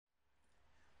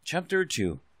Chapter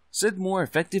 2. Set more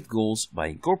effective goals by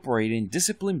incorporating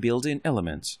discipline-building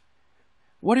elements.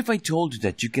 What if I told you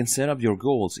that you can set up your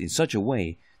goals in such a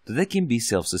way that they can be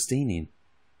self-sustaining?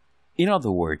 In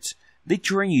other words, they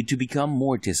train you to become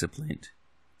more disciplined.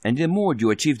 And the more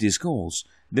you achieve these goals,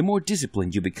 the more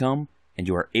disciplined you become, and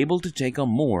you are able to take on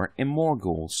more and more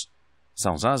goals.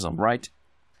 Sounds awesome, right?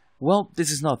 Well,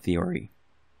 this is not theory.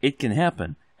 It can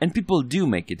happen, and people do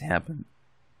make it happen.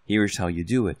 Here's how you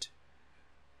do it.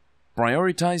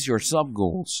 Prioritize your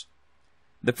sub-goals.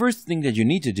 The first thing that you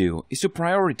need to do is to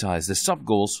prioritize the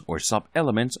sub-goals or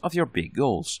sub-elements of your big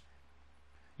goals.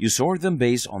 You sort them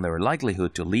based on their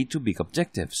likelihood to lead to big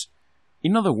objectives.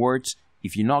 In other words,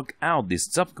 if you knock out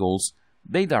these sub-goals,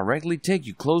 they directly take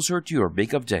you closer to your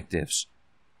big objectives.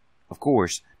 Of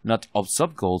course, not all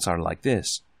sub-goals are like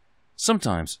this.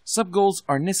 Sometimes sub-goals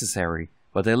are necessary,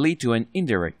 but they lead to an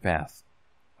indirect path.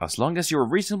 As long as you are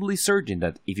reasonably certain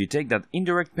that if you take that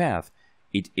indirect path,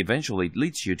 it eventually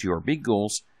leads you to your big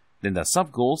goals, then the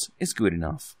sub-goals is good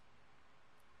enough.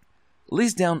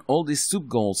 List down all these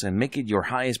sub-goals and make it your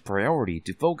highest priority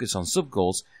to focus on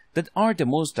sub-goals that are the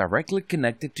most directly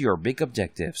connected to your big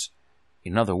objectives.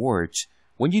 In other words,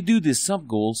 when you do these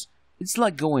sub-goals, it's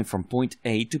like going from point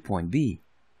A to point B.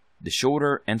 The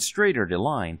shorter and straighter the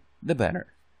line, the better.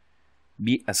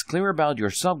 Be as clear about your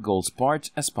sub-goals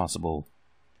parts as possible.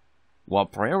 While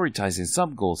prioritizing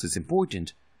sub-goals is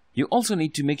important, you also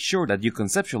need to make sure that you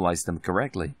conceptualize them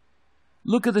correctly.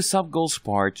 Look at the sub-goals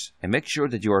parts and make sure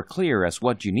that you are clear as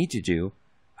what you need to do,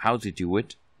 how to do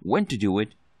it, when to do it,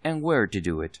 and where to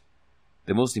do it.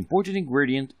 The most important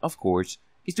ingredient, of course,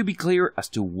 is to be clear as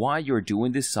to why you're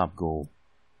doing this sub-goal.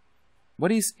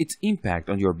 What is its impact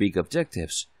on your big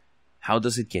objectives? How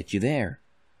does it get you there?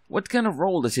 What kind of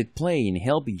role does it play in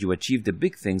helping you achieve the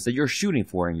big things that you're shooting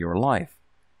for in your life?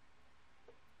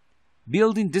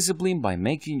 Building discipline by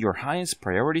making your highest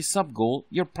priority sub-goal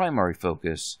your primary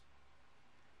focus.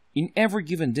 In every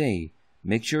given day,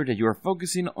 make sure that you are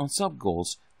focusing on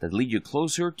sub-goals that lead you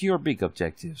closer to your big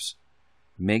objectives.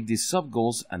 Make these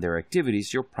sub-goals and their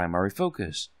activities your primary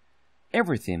focus.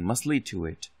 Everything must lead to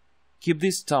it. Keep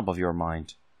this top of your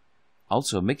mind.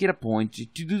 Also, make it a point to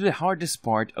do the hardest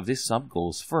part of these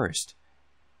sub-goals first.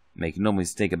 Make no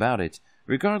mistake about it,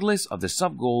 regardless of the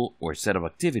sub-goal or set of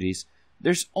activities,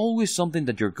 there's always something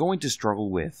that you're going to struggle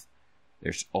with.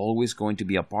 There's always going to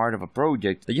be a part of a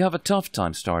project that you have a tough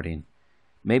time starting.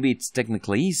 Maybe it's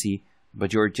technically easy,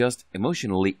 but you're just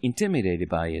emotionally intimidated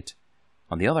by it.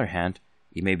 On the other hand,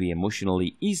 it may be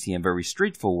emotionally easy and very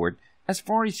straightforward as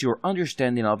far as your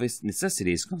understanding of its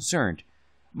necessity is concerned,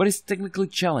 but it's technically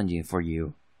challenging for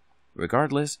you.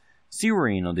 Regardless, zero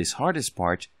in on this hardest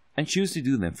part and choose to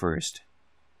do them first.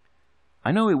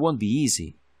 I know it won't be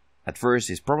easy. At first,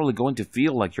 it's probably going to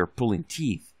feel like you're pulling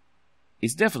teeth.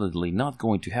 It's definitely not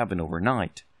going to happen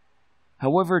overnight.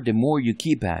 However, the more you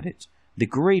keep at it, the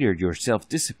greater your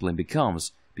self-discipline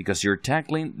becomes because you're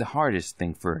tackling the hardest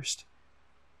thing first.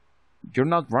 You're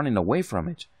not running away from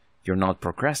it. You're not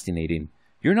procrastinating.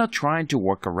 You're not trying to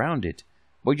work around it,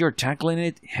 but you're tackling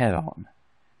it head-on.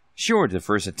 Sure, the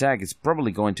first attack is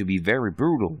probably going to be very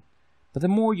brutal, but the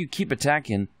more you keep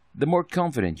attacking, the more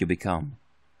confident you become.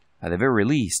 At the very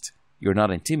least, you're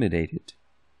not intimidated.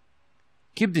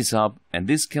 Keep this up, and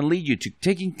this can lead you to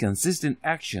taking consistent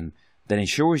action that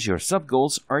ensures your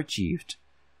sub-goals are achieved.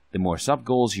 The more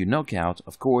sub-goals you knock out,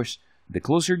 of course, the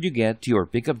closer you get to your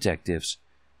big objectives.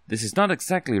 This is not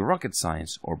exactly rocket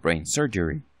science or brain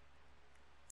surgery.